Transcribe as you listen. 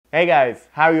Hey guys,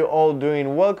 how you all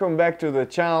doing? Welcome back to the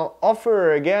channel,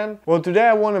 Ofer again. Well, today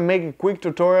I want to make a quick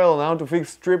tutorial on how to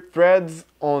fix strip threads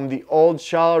on the old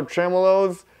Schaller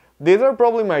tremolos. These are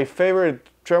probably my favorite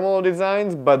tremolo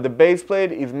designs, but the base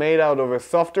plate is made out of a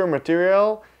softer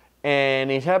material, and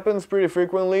it happens pretty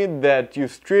frequently that you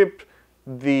strip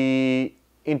the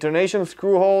intonation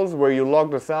screw holes where you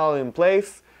lock the saddle in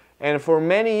place. And for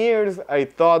many years I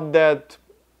thought that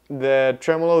the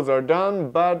tremolos are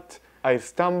done, but I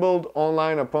stumbled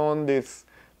online upon this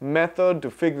method to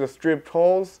fix the stripped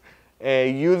holes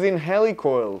using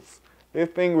Helicoils. This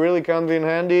thing really comes in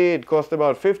handy. It costs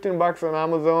about 15 bucks on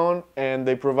Amazon, and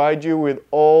they provide you with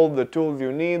all the tools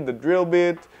you need: the drill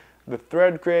bit, the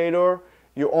thread creator.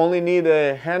 You only need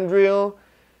a hand drill,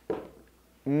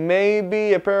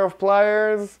 maybe a pair of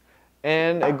pliers,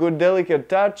 and a good delicate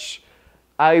touch.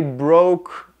 I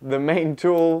broke the main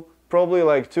tool probably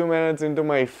like 2 minutes into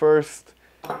my first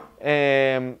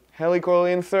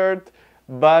helicoil insert,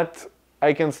 but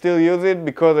I can still use it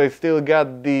because I still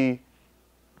got the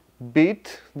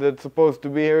bit that's supposed to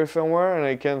be here somewhere, and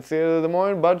I can't see it at the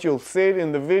moment, but you'll see it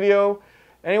in the video.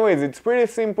 Anyways, it's pretty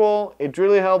simple. It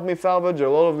really helped me salvage a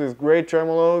lot of these great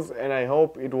tremolos, and I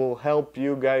hope it will help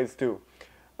you guys too.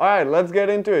 Alright, let's get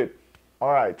into it.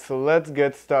 Alright, so let's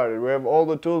get started. We have all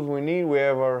the tools we need. We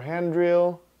have our hand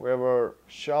drill, we have our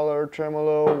Schaller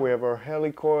tremolo, we have our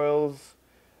helicoils,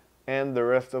 and the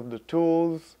rest of the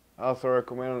tools. I also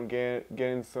recommend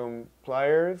getting some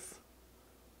pliers.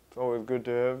 It's always good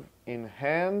to have in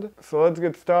hand. So let's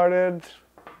get started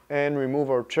and remove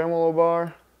our tremolo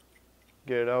bar.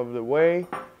 Get it out of the way.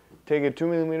 Take a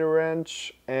 2mm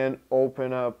wrench and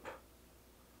open up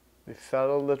the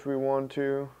saddle that we want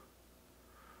to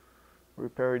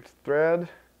repair its thread.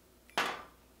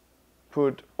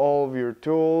 Put all of your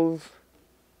tools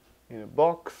in a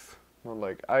box, not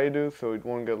like I do, so it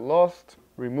won't get lost.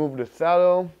 Remove the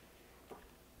saddle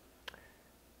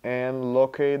and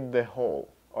locate the hole.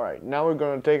 Alright, now we're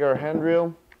going to take our hand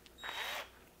drill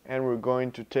and we're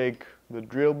going to take the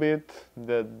drill bit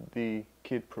that the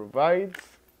kit provides,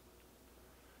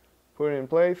 put it in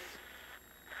place,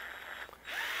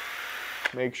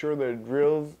 make sure that it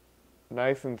drills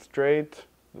nice and straight,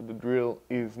 that the drill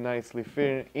is nicely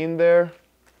fitting in there.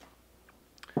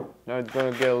 Now it's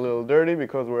going to get a little dirty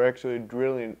because we're actually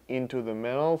drilling into the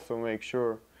metal, so make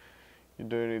sure you're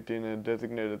doing it in a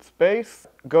designated space.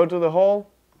 Go to the hole,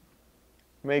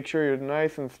 make sure you're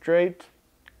nice and straight,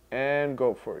 and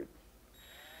go for it.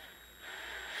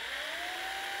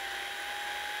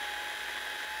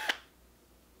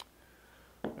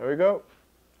 There we go.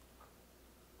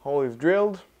 Hole is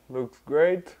drilled, looks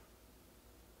great.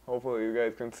 Hopefully you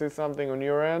guys can see something on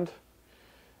your end.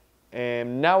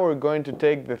 And now we're going to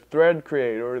take the thread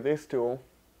creator, this tool,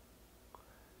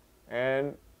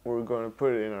 and we're going to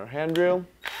put it in our hand drill.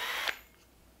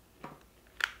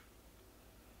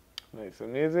 Nice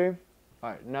and easy.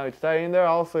 Alright, now it's tied in there.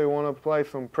 Also, you want to apply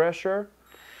some pressure.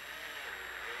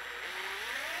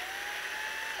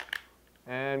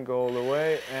 And go all the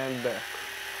way and back.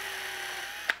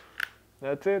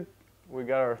 That's it. We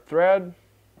got our thread.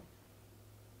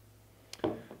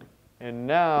 And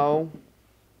now,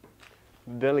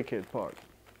 the delicate part.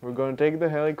 We're going to take the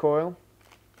helicoil.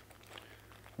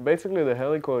 Basically, the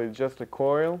helicoil is just a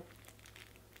coil,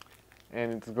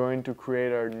 and it's going to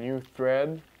create our new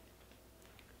thread.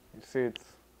 You see, it's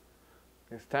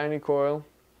this tiny coil.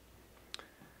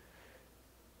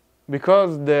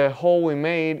 Because the hole we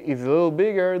made is a little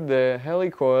bigger, the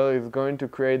helicoil is going to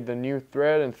create the new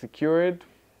thread and secure it.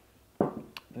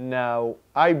 Now,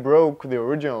 I broke the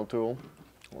original tool.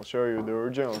 I'll show you the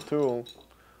original tool.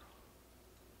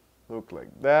 Looked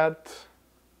like that,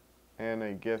 and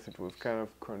I guess it was kind of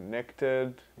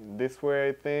connected in this way,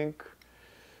 I think,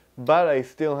 but I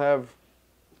still have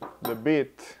the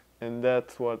bit, and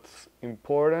that's what's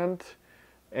important.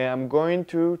 And I'm going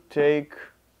to take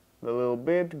the little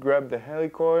bit, grab the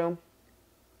helicoil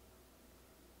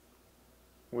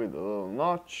with a little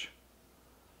notch,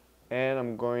 and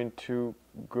I'm going to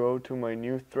go to my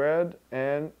new thread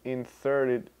and insert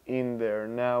it in there.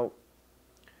 Now,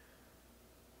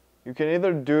 you can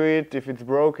either do it if it's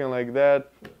broken like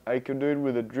that. I could do it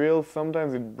with a drill.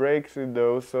 Sometimes it breaks it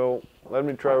though, so let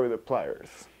me try with the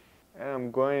pliers. And I'm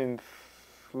going in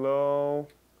slow,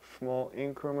 small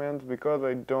increments because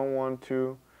I don't want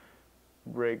to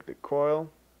break the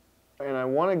coil. And I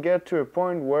want to get to a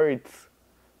point where it's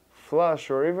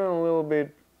flush or even a little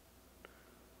bit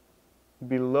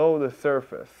below the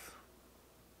surface,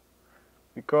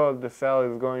 because the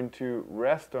saddle is going to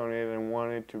rest on it and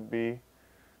want it to be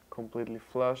completely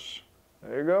flush.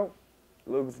 There you go.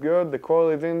 Looks good, the coil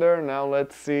is in there. Now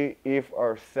let's see if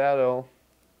our saddle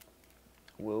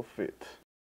will fit.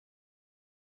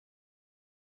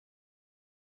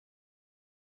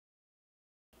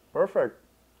 Perfect.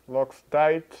 Locks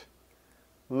tight.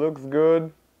 Looks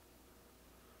good.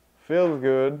 Feels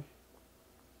good.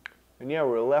 And yeah,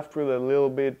 we're left with a little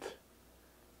bit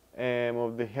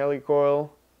of the helicoil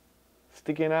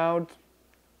sticking out.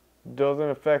 Doesn't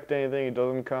affect anything, it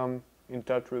doesn't come in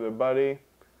touch with the body.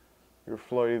 Your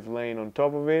Floyd is laying on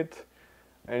top of it.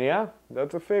 And yeah,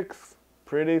 that's a fix.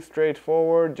 Pretty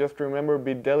straightforward. Just remember,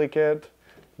 be delicate.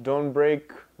 Don't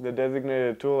break the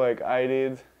designated tool like I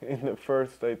did in the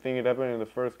first, I think it happened in the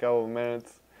first couple of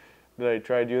minutes that I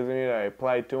tried using it. I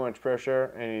applied too much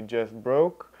pressure and it just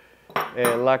broke.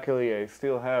 And luckily I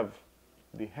still have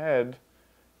the head,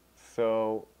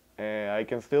 so I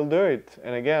can still do it.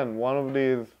 And again, one of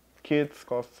these kits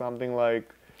costs something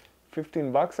like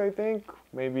 15 bucks, I think,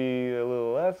 maybe a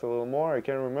little less, a little more, I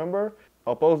can't remember.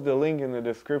 I'll post the link in the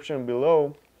description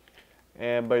below,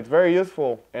 but it's very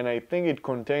useful, and I think it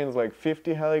contains like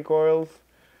 50 helicoils,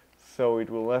 so it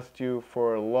will last you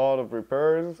for a lot of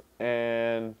repairs.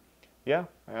 And yeah,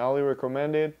 I highly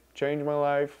recommend it. Changed my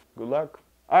life. Good luck.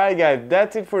 Alright guys,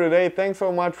 that's it for today. Thanks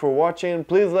so much for watching.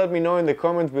 Please let me know in the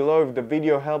comments below if the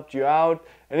video helped you out,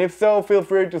 and if so, feel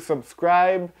free to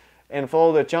subscribe and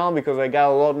follow the channel, because I got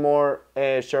a lot more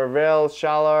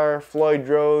Schaller, Floyd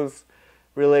Rose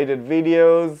related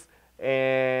videos,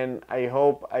 and I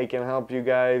hope I can help you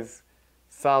guys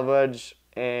salvage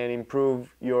and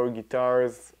improve your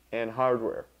guitars and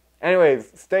hardware.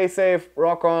 Anyways, stay safe,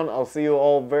 rock on. I'll see you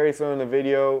all very soon in the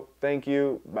video. Thank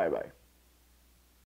you. Bye bye.